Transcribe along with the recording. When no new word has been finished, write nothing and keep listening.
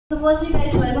So firstly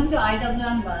guys, welcome to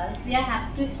IWMBuzz. We are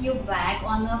happy to see you back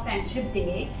on the Friendship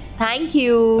Day. Thank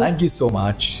you. Thank you so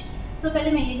much. So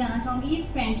पहले मैं ये जानना चाहूँगी ये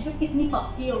friendship कितनी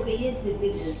पक्की हो गई है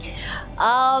ज़िंदगी?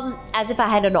 As if I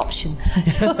had an option.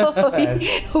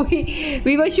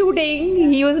 we were shooting.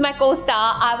 He was my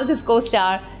co-star. I was his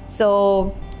co-star. So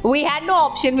we had no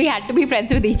option. We had to be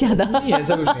friends with each other.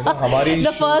 ऐसा कुछ नहीं था हमारी.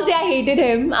 The first day I hated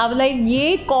him. I was like,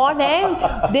 ये कौन है?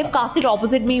 They've casted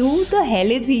opposite me. Who the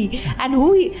hell is he? And who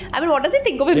he? I mean, what does he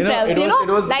think of himself? It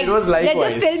was likewise.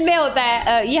 जैसे film में होता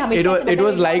है ये हमेशा. It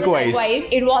was likewise.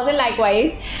 It wasn't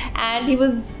likewise, and he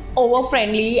was over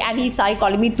friendly, and he started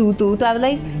calling me tu. So I was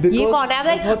like, ये कौन है? I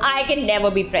was like, I can never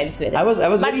be friends with him. I was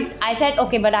but very. I said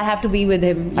okay, but I have to be with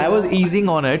him. I was easing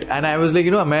on it, and I was like,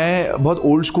 मैं बहुत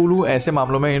old school हूँ ऐसे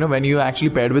मामलों में. When you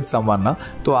actually paired with someone ना,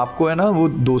 तो आपको है ना वो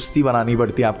दोस्ती बनानी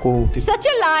पड़ती है आपको. Such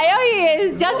a liar he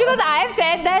is. Just because I have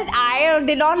said that I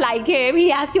did not like him, he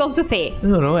has to also say.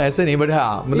 No, ऐसे नहीं, but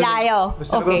हाँ. Liar.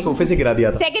 Okay. सोफे से गिरा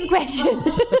दिया था. Second question.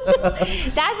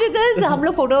 That's because हम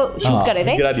लोग photo shoot कर रहे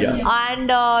थे. गिरा दिया.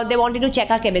 And they wanted to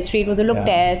check our chemistry. It was a look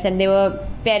test, and they were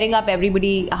pairing up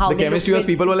everybody. How the chemistry was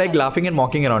people were like laughing and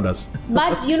mocking around us.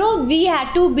 But we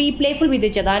had to be playful with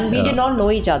each other, and we did not know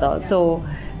each other, so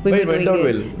we were doing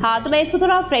it. हाँ, तो मैं इसको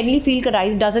थोड़ा friendly feel कर रहा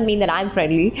हूँ. It doesn't mean that I'm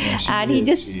friendly. And he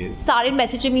just started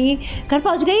messaging me. घर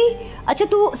पहुँच गई? अच्छा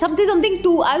तू something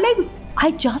तू. I'm like,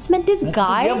 I just met this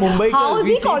guy. How is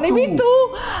he calling me तू?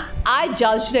 I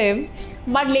judged him.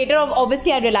 But later,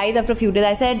 obviously, I realized after a few days,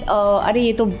 I said, अरे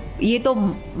ये तो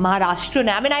महाराष्ट्र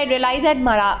है. I mean, I realized that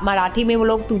Marathi में वो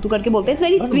लोग तू करके बोलते हैं. It's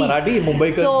very sweet. Marathi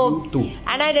Mumbai का तू.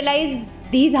 And I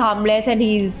realized he's harmless and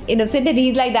he's innocent and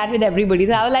he's like that with everybody.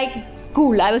 So I was like,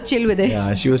 cool. I was chill with it.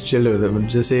 Yeah, she was chill with it.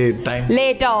 Just a time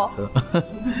later. So,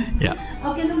 yeah.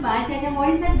 Okay, so what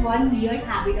is that one weird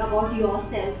habit about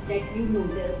yourself that you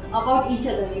notice about each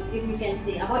other, if you can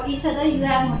say about each other, you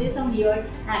have noticed some weird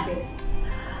habit.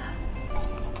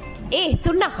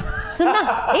 सुनना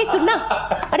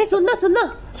अरे सुनना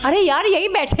अरे यार यही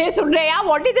बैठे सुन रहे यार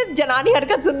what is this जनानी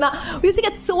हरकत सुनना. We used to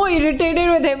get so irritated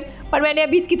with him. पर मैंने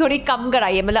अभी इसकी थोड़ी कम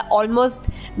कराई है. मतलब ऑलमोस्ट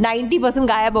 90%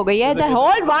 गायब हो गई है. The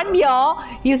whole 1 year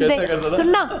he used to say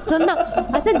सुनना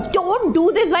I said don't do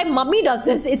this. My mummy does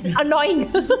this. It's annoying.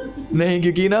 नहीं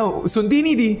क्योंकि ना सुनती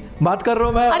नहीं थी. बात कर रहा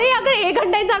हूँ मैं. अरे अगर 1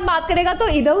 घंटा इंसान बात करेगा तो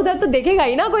इधर उधर तो देखेगा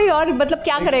ही ना कोई. और मतलब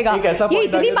क्या करेगा. ये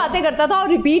इतनी बातें करता था और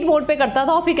रिपीट मोड पे करता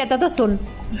था और फिर कहता था सुन.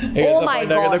 Oh my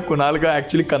God. कुणाल का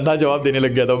एक्चुअली कंधा जवाब देने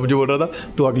लग गया था. मुझे बोल रहा था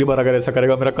तू अगली बार अगर ऐसा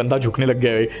करेगा मेरा कंधा झुकने लग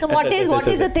गया है. So what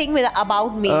is the thing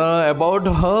about me? About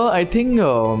her, I think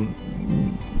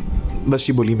बस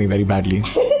she bullied me very badly.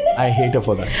 I hate her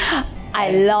for that. I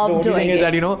love doing it.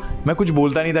 That, मैं कुछ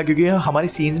बोलता नहीं था क्योंकि हमारे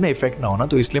सीन्स में इफेक्ट ना हो ना,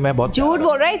 तो इसलिए मैं बहुत झूठ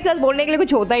बोल रहा है. इसका बोलने के लिए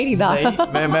कुछ होता ही नहीं था.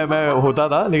 नहीं, मैं होता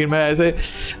था लेकिन मैं ऐसे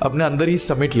अपने अंदर ही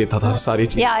समेट लेता था सारी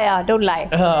चीजें. Yeah, don't lie.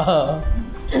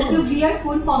 जो weird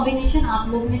food combination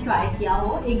आप लोग ने ट्राई किया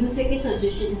हो एक दूसरे के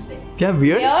सजेशंस पे. क्या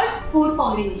weird food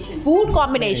combination? Food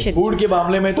combination. Food के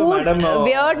मामले में तो मैडम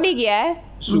weird नहीं किया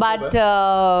है. But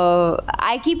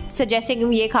I keep suggesting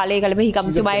him ये खा ले. He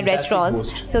comes to my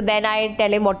restaurants, so then I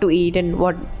tell him what to eat and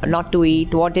what not to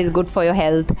eat, what is good for your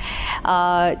health.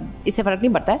 इससे फर्क नहीं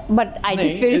पड़ता है. But I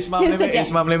just feel still suggest.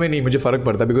 इस मामले में नहीं मुझे फर्क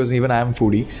पड़ता because even I am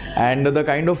foodie and the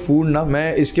kind of food ना मैं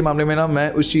इसके मामले में ना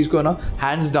मैं उस चीज़ को ना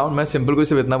hands down मैं सिंपल को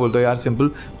सिर्फ इतना बोलता हूँ यार सिंपल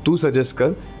तू सजेस्ट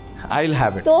कर. I'll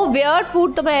have it. तो weird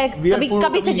food तो मैं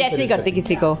कभी suggest नहीं करती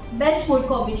किसी को. Best food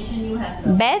combination you have.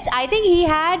 Best, I think he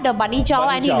had bunny chow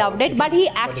and he loved it, but he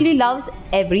actually loves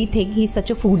everything. He's such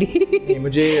a foodie.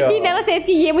 मुझे he never says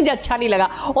कि ये मुझे अच्छा नहीं लगा.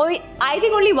 और I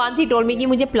think only once he told me कि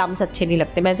मुझे plums अच्छे नहीं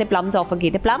लगते. मैंने plums offer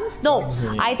किए थे. Plums? No.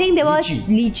 I think they were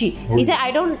lychee. He said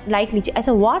I don't like lychee. I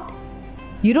said what?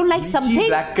 You don't like something?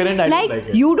 Blackcurrant, I don't like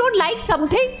it. You don't like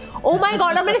something? Oh my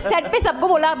God! और मैंने set पे सबको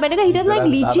बोला. मैंने कहा he doesn't like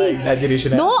lychee.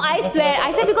 No, I swear.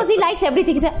 I said because he likes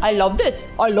everything. He said I love this.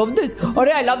 I love this.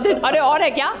 अरे I love this. अरे और है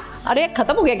क्या? अरे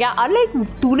खत्म हो गया क्या? अरे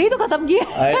तूने ही तो खत्म किया.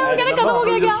 मैंने खत्म हो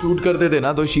गया क्या? शूट करते थे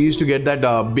ना तो she used to get that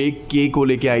bake cake को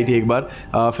लेके आई थी एक बार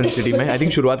फिल्म सिटी में. I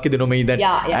think शुरुआत के दिनों में ही that.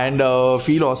 And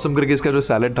Feel Awesome करके इसका जो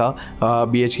सैलेड था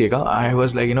BHK का. I was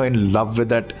like in love with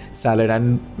that salad and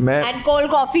मैं. And cold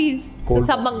coffees. तो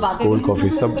सब मंगवाते थे. कोल्ड कॉफी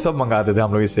सब मंगाते थे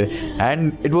हम लोग इससे.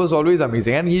 And it was always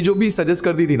amazing. And ये जो भी सजेस्ट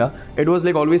करती थी ना it was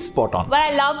like always spot on. But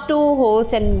I love to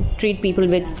host and treat people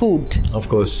with food. Of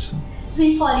course.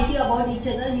 Three quality about each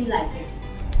other you like it.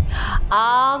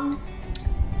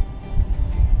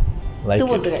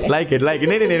 Like it.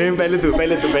 नहीं पहले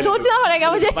तू सोचना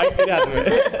पड़ेगा मुझे. बाइक तेरे हाथ में.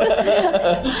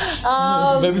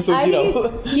 मैं भी सोच ही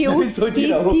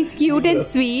रहा हूँ. He's cute and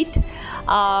sweet.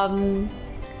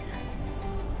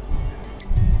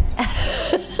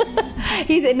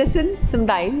 he's innocent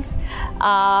sometimes,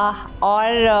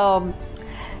 or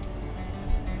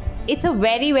it's a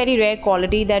very, very rare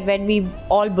quality that when we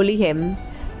all bully him,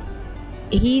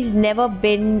 he's never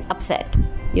been upset.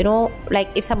 You know, like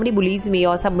if somebody bullies me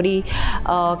or somebody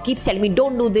keeps telling me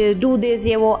don't do this,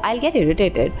 ye wo, I'll get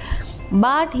irritated.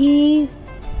 But he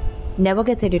never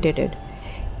gets irritated.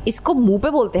 इसको मुंह पे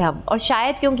बोलते हैं हम, और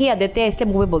शायद क्योंकि आदित्य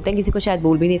इसलिए मुंह पे बोलते हैं, किसी को शायद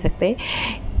बोल भी नहीं सकते,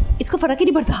 इसको फर्क ही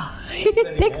नहीं पड़ता.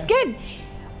 Thick skin,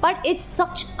 but it's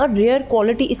such a rare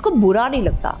quality. इसको बुरा नहीं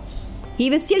लगता. He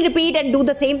will still repeat and do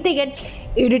the same thing and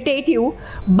irritate you,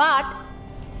 but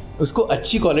उसको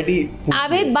अच्छी quality. I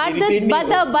mean, but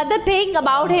the thing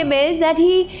about him is that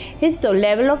his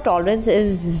level of tolerance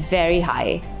is very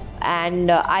high,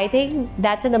 and I think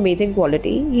that's an amazing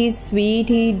quality. He's sweet.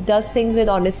 He does things with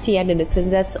honesty and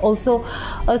innocence. That's also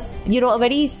a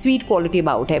very sweet quality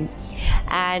about him,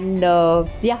 and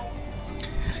yeah.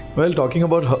 Well, talking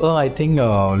about her, I think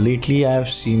lately I have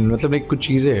seen, मतलब like कुछ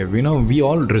चीज़ें, we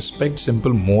all respect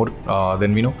Simple more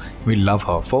than we love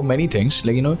her for many things.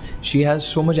 Like she has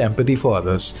so much empathy for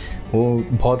others. वो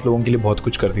बहुत लोगों के लिए बहुत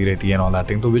कुछ करती रहती है and all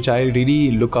that thing. तो which I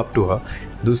really look up to her.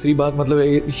 दूसरी बात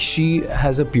मतलब she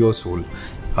has a pure soul.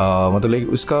 मतलब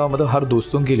like उसका मतलब हर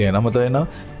दोस्तों के लिए है ना, मतलब है ना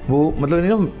वो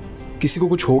मतलब किसी को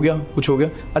कुछ हो गया,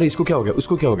 अरे इसको क्या हो गया,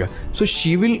 उसको क्या हो गया. सो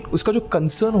शी विल, उसका जो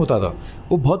कंसर्न होता था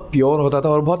वो बहुत प्योर होता था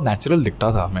और बहुत नेचुरल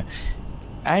दिखता था हमें.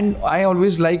 And I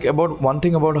always like about one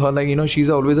thing about her, like she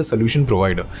is always a solution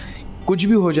provider. कुछ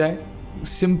भी हो जाए,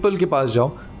 सिंपल के पास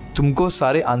जाओ, तुमको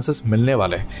सारे आंसर्स मिलने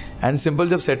वाले हैं. एंड सिंपल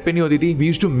जब सेट पे नहीं होती थी, we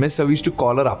used to miss, we used to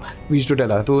call her up, we used to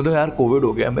tell her, तो यार कोविड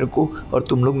हो गया मेरे को और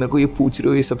तुम लोग मेरे को ये पूछ रहे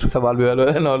हो, ये सब सवाल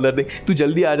एंड ऑल दैट थिंग, तू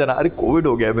जल्दी आ जाना, अरे कोविड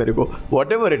हो गया मेरे को,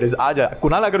 वॉट एवर इट इज़, आ जा.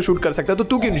 कुणाल अगर शूट कर सकता है तो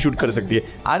तू क्यों नहीं शूट कर सकती है,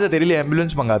 आ जा, तेरे लिए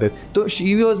एम्बुलेंस मंगा दे. तो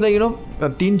शी वाज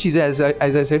लाइक तीन चीज़ें, as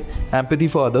I said, empathy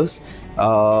for others,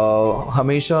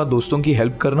 हमेशा दोस्तों की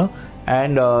हेल्प करना,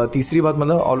 एंड तीसरी बात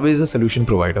मतलब always a solution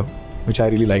provider, which I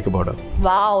really like about her.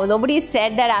 Wow, nobody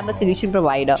said that I'm a solution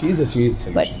provider. She is a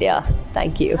solution. But yeah,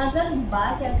 thank you. अगर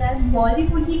बात करता है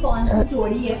बॉलीवुड की कौन सी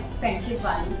जोड़ी है फ्रेंडशिप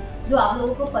वाली जो आप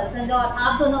लोगों को पसंद है और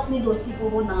आप दोनों अपनी दोस्ती को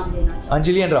वो नाम देना चाहते हैं?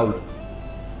 अंजलि एंड राहुल.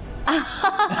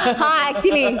 हाँ,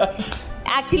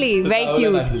 actually very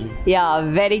cute. Yeah,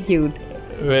 very cute.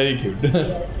 Very cute.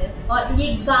 और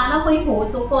ये गाना कोई हो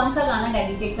तो कौन सा गाना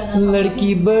डेडिकेट करना चाहते हैं?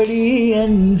 लड़की बड़ी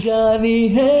अनजानी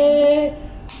है,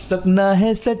 सपना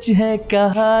है सच है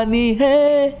कहानी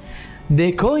है,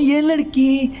 देखो ये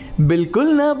लड़की बिल्कुल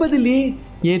ना बदली,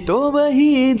 ये तो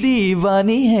वही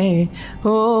दीवानी है.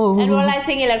 And all I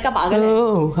sing, ये लड़का पागल है.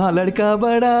 हाँ, लड़का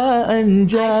बड़ा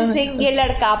अनजान. I sing, ये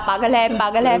लड़का पागल है.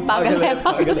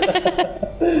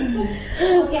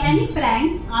 Okay, any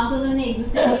prank आप दोनों ने एक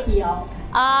दूसरे को किया हो?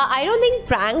 I don't think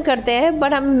prank करते हैं,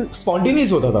 but हम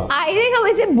spontaneous होता था. I think हम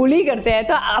इसे bully करते हैं,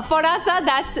 तो for us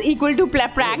that's equal to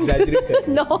prank.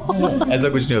 No. ऐसा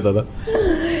कुछ नहीं होता था.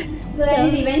 तो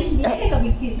रिवेंज लिया है कभी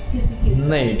किसी चीज?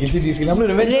 नहीं, किसी चीज के लिए हम लोग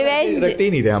रिवेंज रखते ही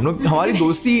नहीं थे. हम लोग, हमारी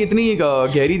दोस्ती इतनी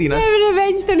गहरी थी ना.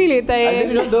 रिवेंज तो नहीं लेता है.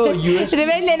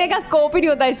 रिवेंज लेने का स्कोप ही नहीं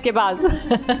होता इसके पास.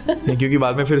 क्योंकि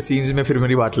बाद में फिर सीन्स में फिर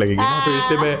मेरी बात लगेगी ना, तो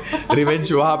इसलिए मैं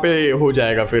रिवेंज वहाँ पे हो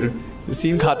जाएगा. फिर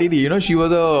सीन खाती थी, शी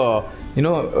वाज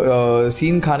अ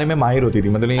सीन खाने में माहिर होती थी,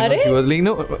 मतलब शी वाज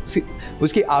लाइक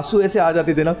उसके आंसू ऐसे आ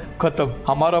जाते थे ना, खत्म,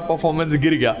 हमारा परफॉर्मेंस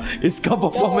गिर गया, इसका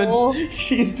performance.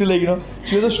 She is to like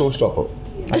she was a show stopper.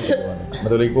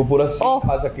 मतलब लाइक वो पूरा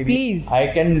खा सकती थी. I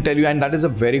can tell you, and that is a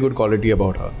very good quality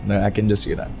about her. I can just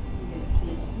say that.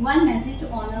 One message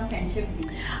on a friendship.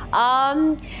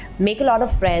 Make a lot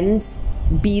of friends.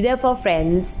 Be there for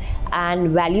friends and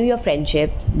value your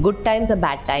friendships. Good times or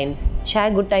bad times.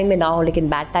 शायद good time में ना हो, लेकिन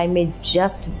bad time में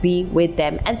just be with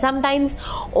them. And sometimes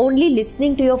only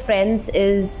listening to your friends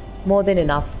is more than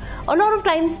enough. A lot of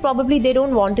times probably they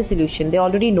don't want a solution. They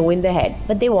already know in their head,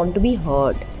 but they want to be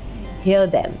heard. Hear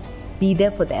them. Be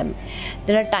there for them.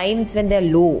 There are times when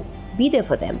they're low. Be there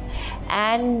for them.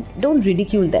 And don't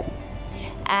ridicule them.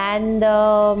 And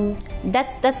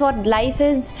that's what life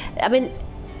is. I mean,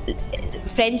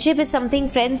 friendship is something,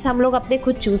 friends हम लोग अपने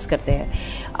खुद choose करते हैं.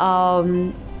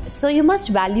 So you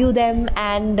must value them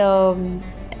and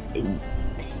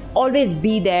always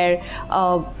be there.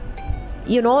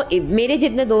 मेरे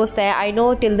जितने दोस्त हैं, I know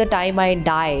till the time I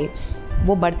die,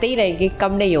 वो बढ़ते ही रहेंगे,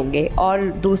 कम नहीं होंगे, और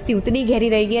दोस्ती उतनी गहरी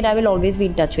रहेगी. And I will always be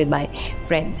in touch with my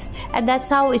friends. And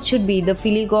that's how it should be. The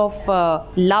feeling of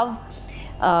love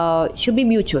should be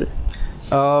mutual.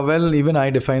 Well, even I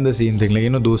define the same thing. Like, you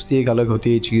know, दोस्ती एक अलग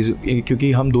होती है चीज़,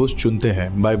 क्योंकि हम दोस्त चुनते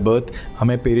हैं बाय बर्थ.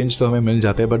 हमें पेरेंट्स तो हमें मिल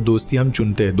जाते हैं, बट दोस्ती हम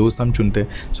चुनते हैं, दोस्त हम चुनते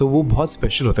हैं. सो वो बहुत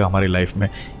स्पेशल होता है हमारी लाइफ में.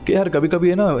 कि यार कभी कभी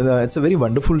है ना, इट्स अ वेरी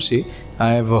वंडरफुल से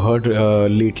I have heard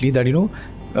lately that you know,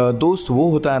 दोस्त वो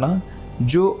होता है ना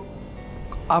जो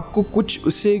आपको कुछ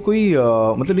उससे कोई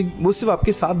मतलब वो सिर्फ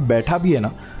आपके साथ बैठा भी है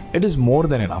ना, it is more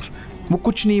than enough. वो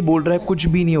कुछ नहीं बोल रहा है, कुछ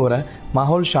भी नहीं हो रहा है,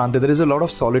 माहौल शांत है, there is a lot of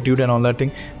solitude and all that thing,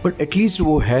 but at least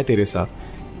वो है तेरे साथ.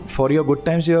 For your good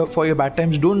times, for your bad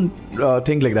times, don't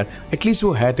think like that. At least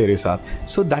वो है तेरे साथ.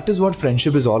 So that is what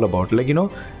friendship is all about. Like you know,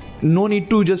 no need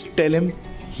to just tell him,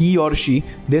 he or she,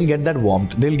 they'll get that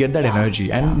warmth, they'll get that energy,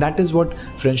 and that is what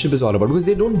friendship is all about, because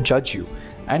they don't judge you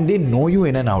and they know you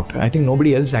in and out. I think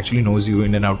nobody else actually knows you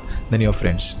in and out than your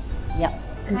friends. Yeah.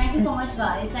 Thank you so much,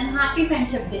 guys, and happy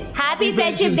Friendship Day. Happy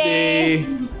Friendship Day.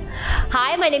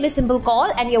 Hi, my name is Simple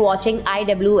Kaul and you're watching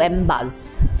IWMBuzz.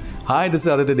 Hi, this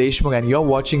is Aditya Deshmukh and you're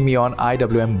watching me on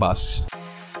IWMBuzz.